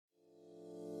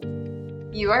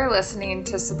You are listening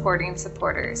to Supporting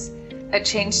Supporters, a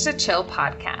Change to Chill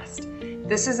podcast.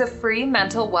 This is a free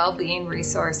mental well-being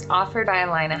resource offered by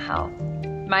Allina Health.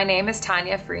 My name is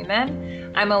Tanya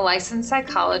Freeman. I'm a licensed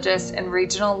psychologist and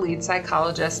regional lead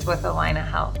psychologist with Allina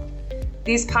Health.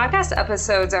 These podcast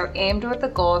episodes are aimed with the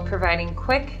goal of providing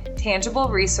quick, tangible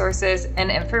resources and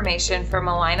information from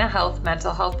Allina Health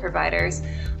mental health providers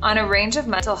on a range of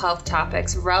mental health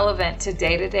topics relevant to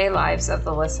day-to-day lives of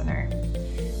the listener.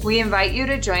 We invite you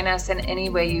to join us in any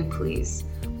way you please,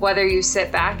 whether you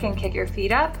sit back and kick your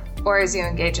feet up, or as you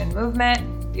engage in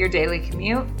movement, your daily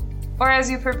commute, or as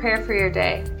you prepare for your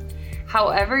day.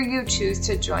 However you choose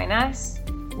to join us,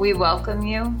 we welcome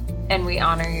you and we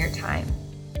honor your time.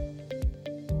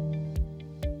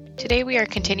 Today we are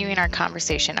continuing our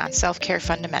conversation on self-care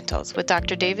fundamentals with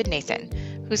Dr. David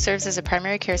Nathan, who serves as a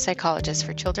primary care psychologist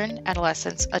for children,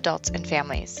 adolescents, adults, and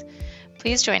families.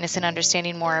 Please join us in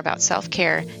understanding more about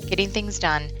self-care, getting things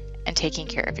done, and taking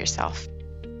care of yourself.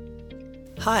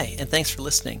 Hi, and thanks for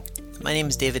listening. My name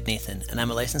is David Nathan, and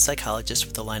I'm a licensed psychologist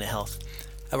with Allina Health.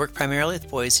 I work primarily with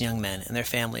boys and young men and their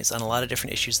families on a lot of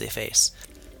different issues they face.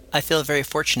 I feel very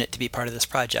fortunate to be part of this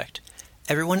project.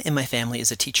 Everyone in my family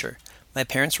is a teacher. My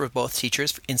parents were both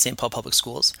teachers in St. Paul Public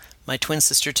Schools. My twin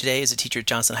sister today is a teacher at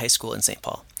Johnson High School in St.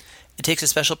 Paul. It takes a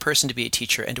special person to be a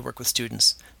teacher and to work with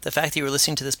students. The fact that you are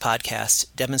listening to this podcast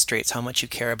demonstrates how much you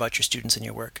care about your students and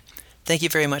your work. Thank you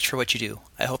very much for what you do.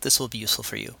 I hope this will be useful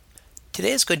for you.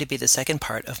 Today is going to be the second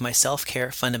part of my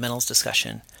self-care fundamentals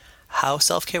discussion, how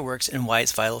self-care works and why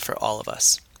it's vital for all of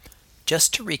us.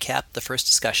 Just to recap the first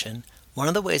discussion, one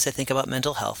of the ways I think about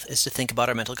mental health is to think about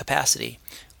our mental capacity.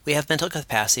 We have mental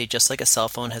capacity just like a cell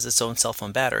phone has its own cell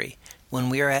phone battery. When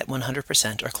we are at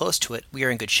 100% or close to it, we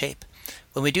are in good shape.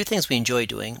 When we do things we enjoy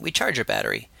doing, we charge our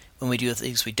battery. When we do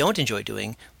things we don't enjoy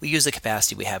doing, we use the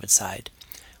capacity we have inside.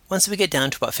 Once we get down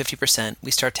to about 50%,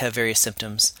 we start to have various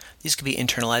symptoms. These could be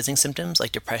internalizing symptoms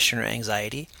like depression or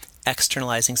anxiety,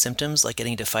 externalizing symptoms like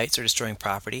getting into fights or destroying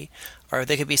property, or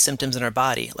they could be symptoms in our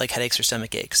body like headaches or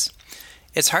stomach aches.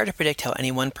 It's hard to predict how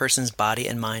any one person's body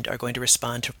and mind are going to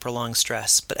respond to prolonged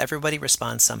stress, but everybody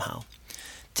responds somehow.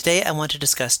 Today I want to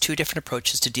discuss two different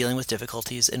approaches to dealing with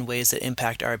difficulties in ways that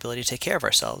impact our ability to take care of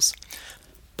ourselves.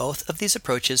 Both of these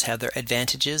approaches have their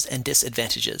advantages and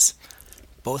disadvantages.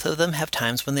 Both of them have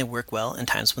times when they work well and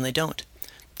times when they don't.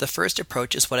 The first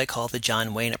approach is what I call the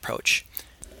John Wayne approach.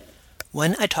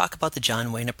 When I talk about the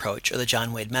John Wayne approach or the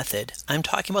John Wayne method, I'm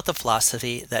talking about the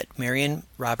philosophy that Marion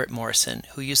Robert Morrison,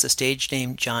 who used the stage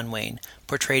name John Wayne,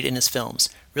 portrayed in his films,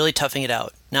 really toughing it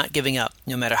out, not giving up,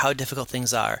 no matter how difficult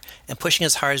things are, and pushing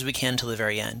as hard as we can till the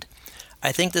very end.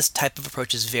 I think this type of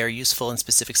approach is very useful in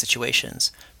specific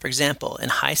situations. For example, in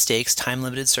high-stakes,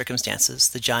 time-limited circumstances,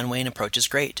 the John Wayne approach is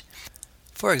great.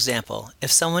 For example,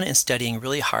 if someone is studying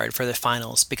really hard for their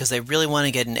finals because they really want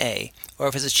to get an A, or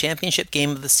if it's a championship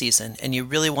game of the season and you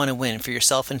really want to win for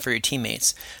yourself and for your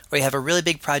teammates, or you have a really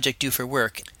big project due for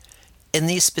work, in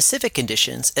these specific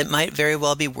conditions, it might very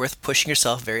well be worth pushing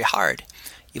yourself very hard.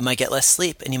 You might get less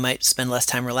sleep and you might spend less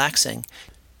time relaxing.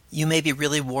 You may be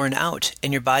really worn out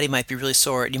and your body might be really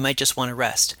sore and you might just want to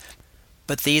rest.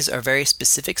 But these are very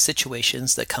specific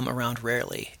situations that come around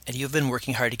rarely, and you've been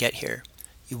working hard to get here.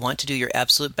 You want to do your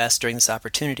absolute best during this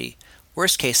opportunity.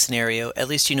 Worst case scenario, at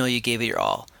least you know you gave it your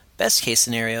all. Best case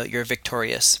scenario, you're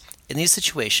victorious. In these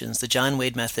situations, the John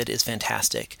Wayne method is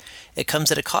fantastic. It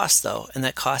comes at a cost though, and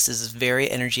that cost is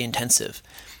very energy intensive.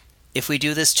 If we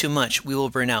do this too much, we will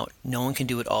burn out. No one can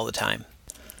do it all the time.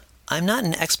 I'm not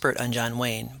an expert on John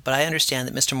Wayne, but I understand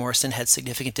that Mr. Morrison had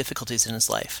significant difficulties in his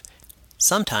life.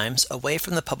 Sometimes, away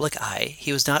from the public eye,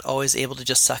 he was not always able to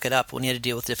just suck it up when he had to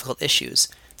deal with difficult issues.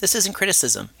 This isn't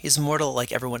criticism. He's mortal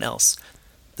like everyone else.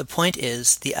 The point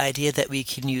is, the idea that we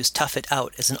can use tough it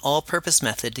out as an all-purpose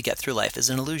method to get through life is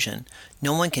an illusion.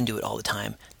 No one can do it all the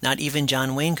time. Not even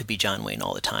John Wayne could be John Wayne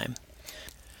all the time.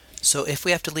 So if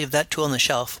we have to leave that tool on the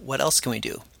shelf, what else can we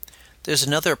do? There's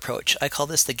another approach. I call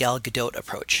this the Gal Gadot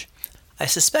approach. I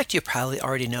suspect you probably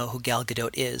already know who Gal Gadot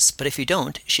is, but if you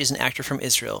don't, she's an actor from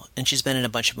Israel, and she's been in a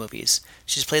bunch of movies.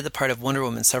 She's played the part of Wonder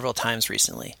Woman several times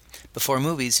recently. Before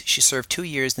movies, she served 2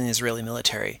 years in the Israeli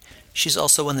military. She's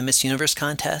also won the Miss Universe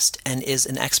contest and is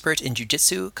an expert in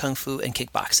jiu-jitsu, kung fu, and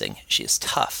kickboxing. She is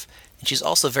tough, and she's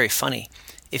also very funny.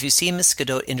 If you see Miss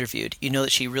Gadot interviewed, you know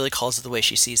that she really calls it the way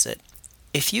she sees it.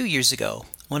 A few years ago,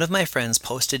 one of my friends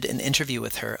posted an interview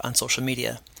with her on social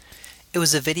media. It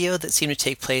was a video that seemed to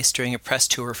take place during a press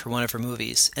tour for one of her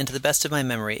movies, and to the best of my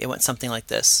memory, it went something like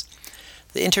this.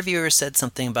 The interviewer said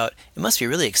something about, "It must be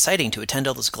really exciting to attend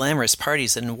all those glamorous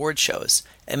parties and award shows,"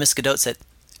 and Miss Gadot said,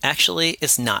 Actually,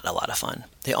 it's not a lot of fun.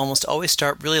 They almost always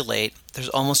start really late. There's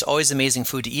almost always amazing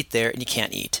food to eat there and you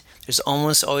can't eat. There's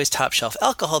almost always top shelf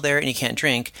alcohol there and you can't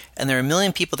drink. And there are a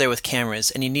million people there with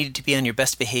cameras and you need to be on your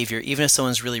best behavior even if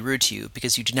someone's really rude to you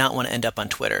because you do not want to end up on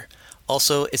Twitter.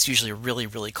 Also, it's usually really,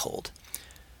 really cold.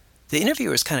 The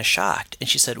interviewer was kind of shocked and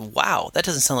she said, "Wow, that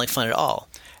doesn't sound like fun at all."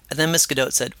 And then Ms. Godot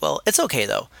said, "Well, it's okay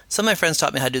though. Some of my friends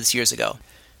taught me how to do this years ago."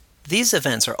 These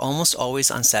events are almost always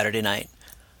on Saturday night.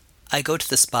 I go to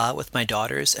the spa with my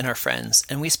daughters and our friends,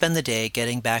 and we spend the day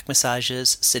getting back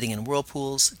massages, sitting in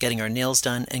whirlpools, getting our nails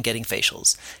done, and getting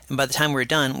facials. And by the time we're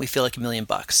done, we feel like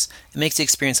 $1,000,000. It makes the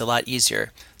experience a lot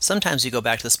easier. Sometimes we go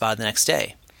back to the spa the next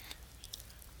day.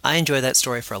 I enjoy that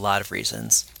story for a lot of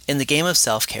reasons. In the game of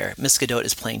self-care, Miss Godot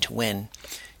is playing to win.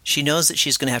 She knows that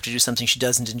she's going to have to do something she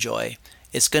doesn't enjoy.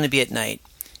 It's going to be at night.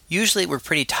 Usually we're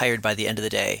pretty tired by the end of the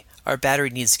day. Our battery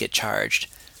needs to get charged.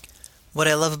 What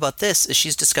I love about this is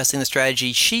she's discussing the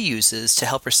strategy she uses to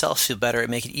help herself feel better and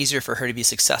make it easier for her to be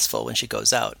successful when she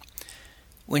goes out.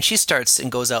 When she starts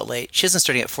and goes out late, she isn't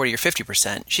starting at 40 or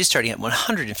 50%, she's starting at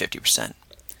 150%.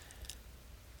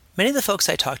 Many of the folks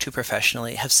I talk to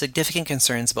professionally have significant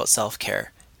concerns about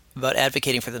self-care, about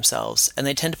advocating for themselves, and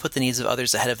they tend to put the needs of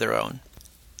others ahead of their own.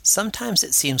 Sometimes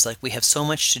it seems like we have so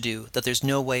much to do that there's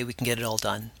no way we can get it all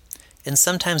done. And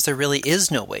sometimes there really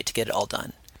is no way to get it all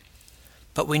done.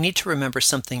 But we need to remember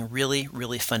something really,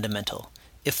 really fundamental.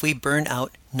 If we burn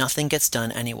out, nothing gets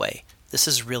done anyway. This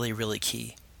is really, really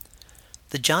key.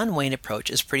 The John Wayne approach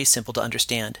is pretty simple to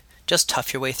understand. Just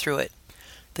tough your way through it.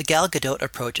 The Gal Gadot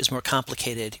approach is more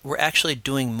complicated. We're actually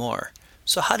doing more.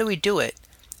 So how do we do it?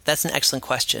 That's an excellent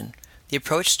question. The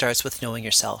approach starts with knowing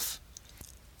yourself.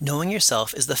 Knowing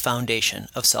yourself is the foundation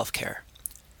of self-care.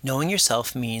 Knowing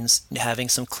yourself means having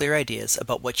some clear ideas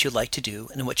about what you like to do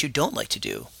and what you don't like to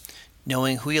do.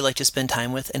 Knowing who you like to spend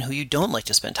time with and who you don't like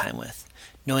to spend time with.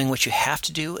 Knowing what you have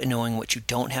to do and knowing what you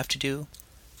don't have to do.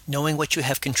 Knowing what you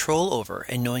have control over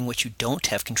and knowing what you don't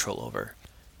have control over.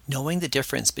 Knowing the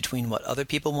difference between what other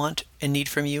people want and need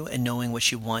from you and knowing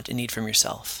what you want and need from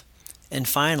yourself. And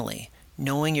finally,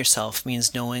 knowing yourself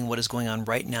means knowing what is going on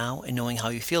right now and knowing how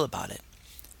you feel about it.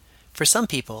 For some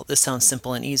people, this sounds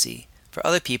simple and easy. For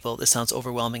other people, this sounds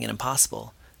overwhelming and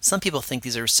impossible. Some people think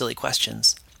these are silly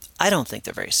questions. I don't think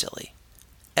they're very silly.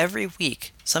 Every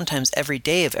week, sometimes every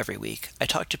day of every week, I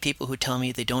talk to people who tell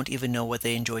me they don't even know what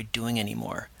they enjoy doing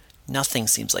anymore. Nothing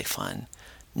seems like fun.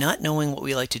 Not knowing what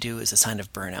we like to do is a sign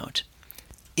of burnout.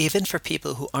 Even for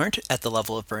people who aren't at the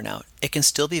level of burnout, it can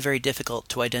still be very difficult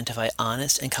to identify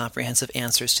honest and comprehensive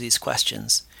answers to these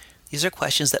questions. These are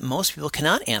questions that most people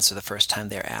cannot answer the first time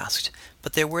they're asked,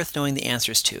 but they're worth knowing the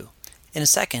answers to. In a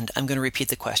second, I'm going to repeat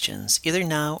the questions, either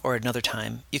now or another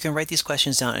time. You can write these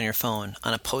questions down on your phone,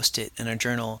 on a Post-it, in a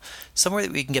journal, somewhere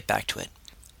that we can get back to it.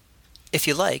 If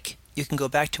you like, you can go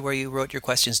back to where you wrote your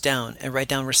questions down and write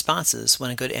down responses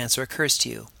when a good answer occurs to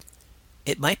you.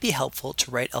 It might be helpful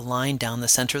to write a line down the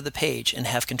center of the page and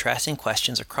have contrasting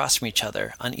questions across from each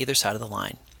other on either side of the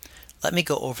line. Let me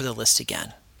go over the list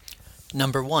again.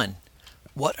 Number 1.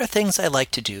 What are things I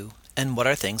like to do and what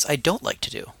are things I don't like to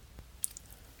do?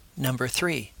 Number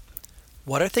 3.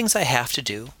 What are things I have to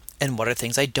do and what are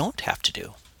things I don't have to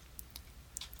do?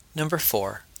 Number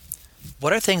 4.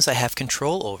 What are things I have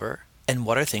control over and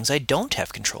what are things I don't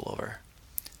have control over?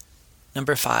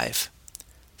 Number 5.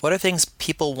 What are things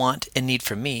people want and need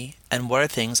from me and what are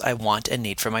things I want and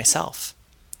need for myself?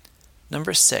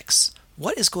 Number 6.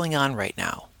 What is going on right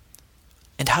now?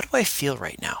 And how do I feel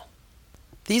right now?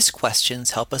 These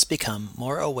questions help us become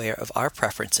more aware of our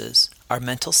preferences, our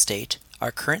mental state,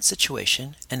 our current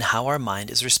situation, and how our mind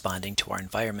is responding to our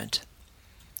environment.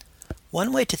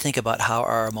 One way to think about how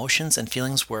our emotions and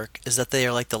feelings work is that they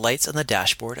are like the lights on the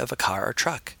dashboard of a car or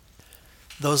truck.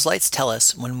 Those lights tell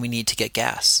us when we need to get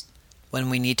gas, when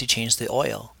we need to change the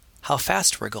oil, how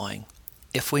fast we're going,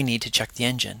 if we need to check the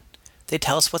engine. They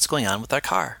tell us what's going on with our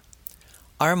car.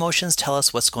 Our emotions tell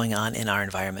us what's going on in our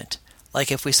environment,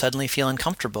 like if we suddenly feel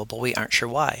uncomfortable but we aren't sure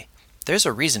why. There's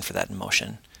a reason for that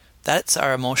emotion. That's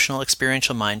our emotional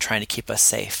experiential mind trying to keep us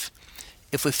safe.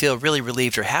 If we feel really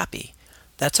relieved or happy,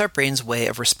 that's our brain's way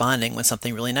of responding when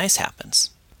something really nice happens.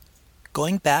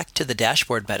 Going back to the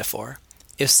dashboard metaphor,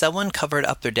 if someone covered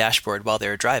up their dashboard while they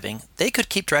were driving, they could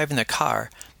keep driving their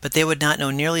car, but they would not know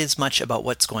nearly as much about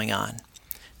what's going on.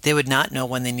 They would not know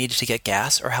when they needed to get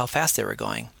gas or how fast they were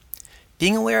going.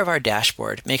 Being aware of our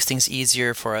dashboard makes things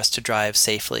easier for us to drive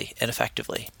safely and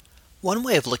effectively. One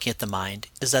way of looking at the mind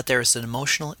is that there is an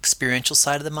emotional, experiential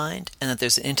side of the mind and that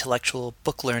there's an intellectual,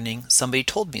 book learning, somebody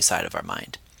told me side of our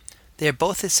mind. They are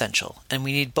both essential, and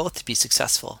we need both to be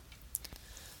successful.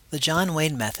 The John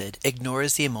Wayne method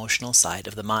ignores the emotional side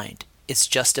of the mind. It's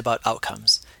just about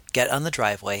outcomes. Get on the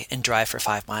driveway and drive for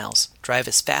 5 miles. Drive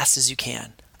as fast as you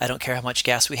can. I don't care how much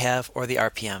gas we have or the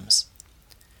RPMs.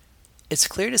 It's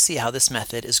clear to see how this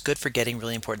method is good for getting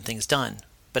really important things done,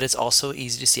 but it's also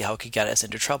easy to see how it could get us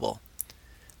into trouble.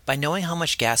 By knowing how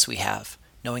much gas we have,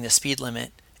 knowing the speed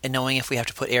limit, and knowing if we have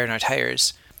to put air in our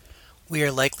tires, we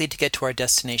are likely to get to our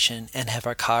destination and have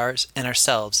our cars and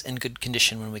ourselves in good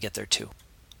condition when we get there too.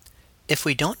 If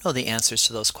we don't know the answers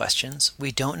to those questions,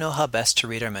 we don't know how best to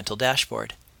read our mental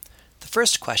dashboard. The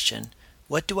first question,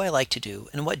 what do I like to do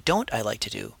and what don't I like to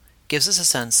do, gives us a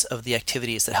sense of the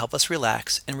activities that help us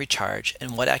relax and recharge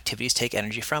and what activities take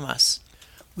energy from us.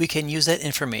 We can use that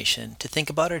information to think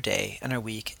about our day and our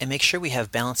week and make sure we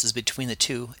have balances between the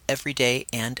two every day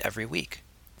and every week.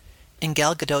 In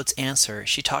Gal Gadot's answer,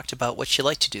 she talked about what she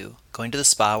liked to do, going to the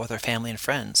spa with her family and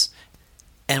friends.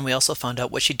 And we also found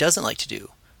out what she doesn't like to do,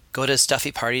 go to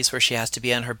stuffy parties where she has to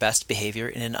be on her best behavior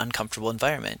in an uncomfortable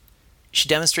environment. She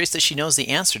demonstrates that she knows the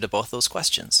answer to both those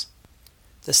questions.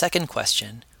 The second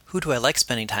question, who do I like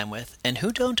spending time with and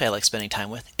who don't I like spending time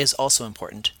with, is also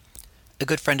important. A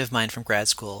good friend of mine from grad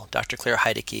school, Dr. Claire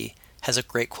Heidecke, has a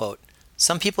great quote,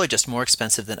 "Some people are just more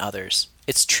expensive than others."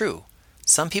 It's true.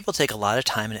 Some people take a lot of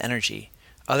time and energy.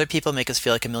 Other people make us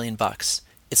feel like $1,000,000.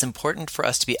 It's important for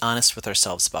us to be honest with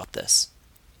ourselves about this.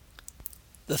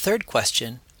 The third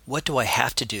question, what do I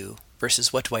have to do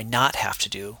versus what do I not have to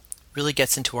do, really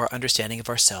gets into our understanding of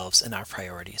ourselves and our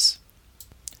priorities.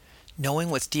 Knowing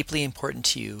what's deeply important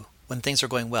to you when things are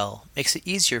going well makes it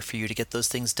easier for you to get those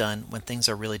things done when things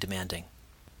are really demanding.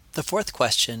 The fourth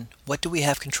question, what do we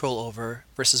have control over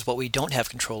versus what we don't have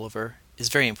control over, is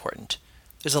very important.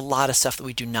 There's a lot of stuff that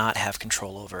we do not have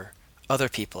control over. Other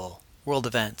people, world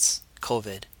events,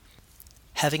 COVID.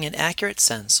 Having an accurate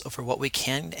sense over what we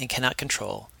can and cannot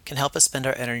control can help us spend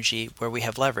our energy where we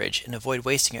have leverage and avoid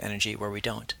wasting our energy where we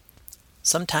don't.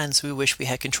 Sometimes we wish we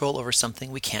had control over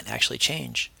something we can't actually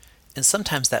change, and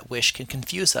sometimes that wish can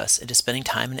confuse us into spending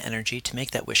time and energy to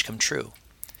make that wish come true.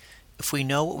 If we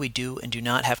know what we do and do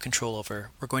not have control over,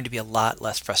 we're going to be a lot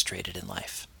less frustrated in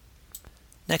life.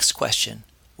 Next question,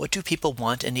 what do people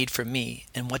want and need from me,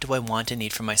 and what do I want and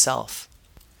need from myself?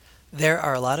 There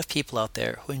are a lot of people out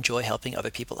there who enjoy helping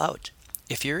other people out.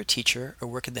 If you're a teacher or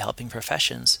work in the helping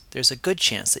professions, there's a good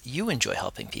chance that you enjoy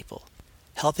helping people.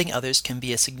 Helping others can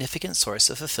be a significant source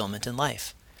of fulfillment in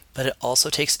life, but it also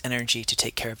takes energy to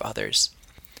take care of others.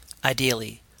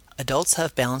 Ideally, adults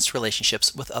have balanced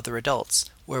relationships with other adults,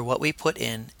 where what we put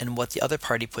in and what the other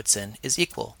party puts in is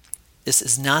equal. This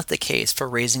is not the case for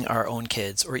raising our own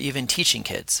kids or even teaching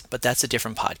kids, but that's a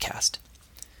different podcast.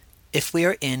 If we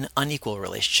are in unequal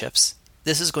relationships,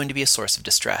 this is going to be a source of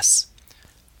distress.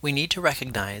 We need to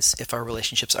recognize if our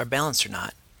relationships are balanced or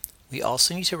not. We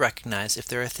also need to recognize if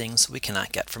there are things we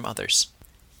cannot get from others.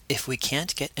 If we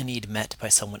can't get a need met by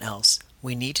someone else,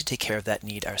 we need to take care of that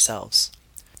need ourselves.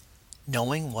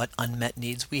 Knowing what unmet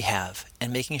needs we have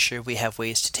and making sure we have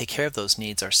ways to take care of those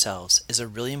needs ourselves is a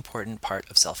really important part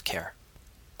of self-care.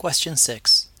 Question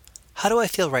 6. How do I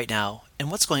feel right now, and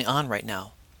what's going on right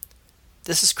now?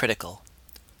 This is critical.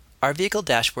 Our vehicle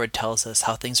dashboard tells us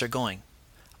how things are going.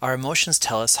 Our emotions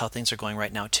tell us how things are going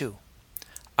right now too.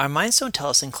 Our minds don't tell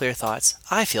us in clear thoughts,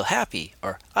 I feel happy,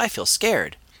 or I feel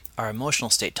scared. Our emotional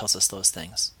state tells us those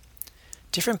things.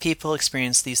 Different people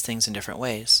experience these things in different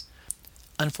ways.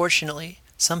 Unfortunately,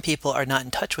 some people are not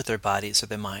in touch with their bodies or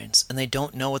their minds, and they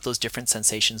don't know what those different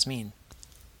sensations mean.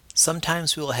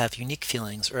 Sometimes we will have unique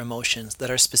feelings or emotions that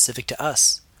are specific to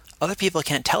us. Other people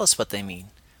can't tell us what they mean.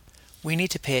 We need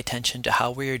to pay attention to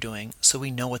how we are doing so we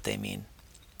know what they mean.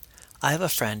 I have a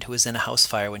friend who was in a house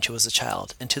fire when she was a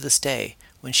child, and to this day,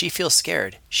 when she feels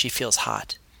scared, she feels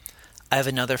hot. I have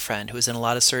another friend who was in a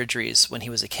lot of surgeries when he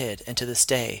was a kid, and to this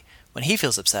day, when he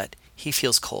feels upset, he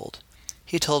feels cold.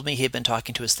 He told me he had been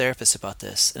talking to his therapist about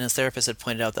this, and his therapist had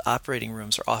pointed out that operating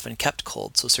rooms are often kept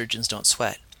cold so surgeons don't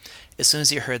sweat. As soon as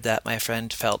he heard that, my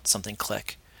friend felt something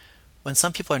click. When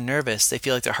some people are nervous, they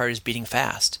feel like their heart is beating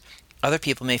fast. Other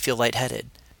people may feel lightheaded.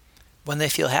 When they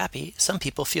feel happy, some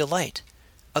people feel light.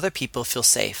 Other people feel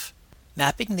safe.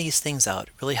 Mapping these things out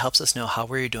really helps us know how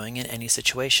we're doing in any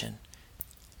situation.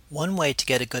 One way to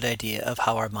get a good idea of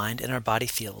how our mind and our body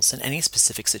feels in any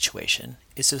specific situation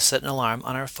is to set an alarm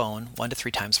on our phone 1 to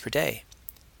 3 times per day.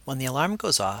 When the alarm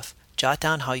goes off, jot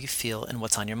down how you feel and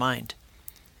what's on your mind.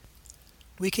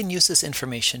 We can use this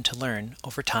information to learn,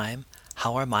 over time,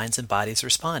 how our minds and bodies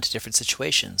respond to different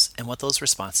situations and what those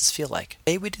responses feel like.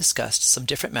 Today we discussed some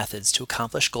different methods to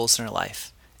accomplish goals in our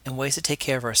life and ways to take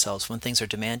care of ourselves when things are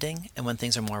demanding and when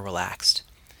things are more relaxed.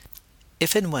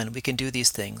 If and when we can do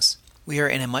these things, we are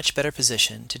in a much better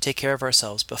position to take care of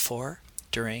ourselves before,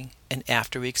 during, and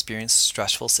after we experience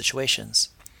stressful situations.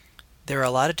 There are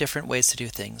a lot of different ways to do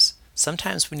things.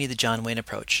 Sometimes we need the John Wayne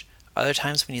approach. Other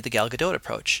times we need the Gal Gadot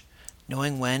approach.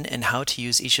 Knowing when and how to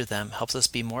use each of them helps us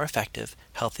be more effective,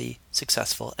 healthy,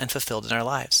 successful, and fulfilled in our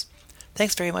lives.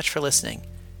 Thanks very much for listening,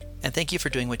 and thank you for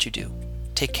doing what you do.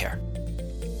 Take care.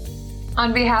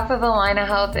 On behalf of Allina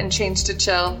Health and Change to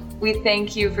Chill, we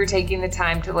thank you for taking the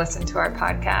time to listen to our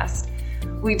podcast.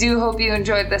 We do hope you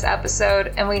enjoyed this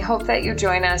episode, and we hope that you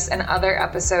join us in other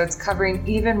episodes covering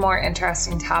even more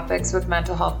interesting topics with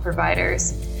mental health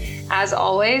providers. As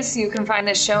always, you can find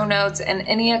the show notes and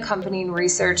any accompanying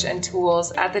research and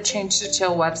tools at the Change to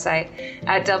Chill website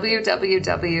at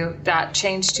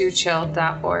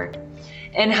www.changetochill.org.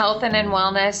 In health and in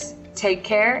wellness, take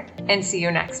care and see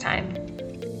you next time.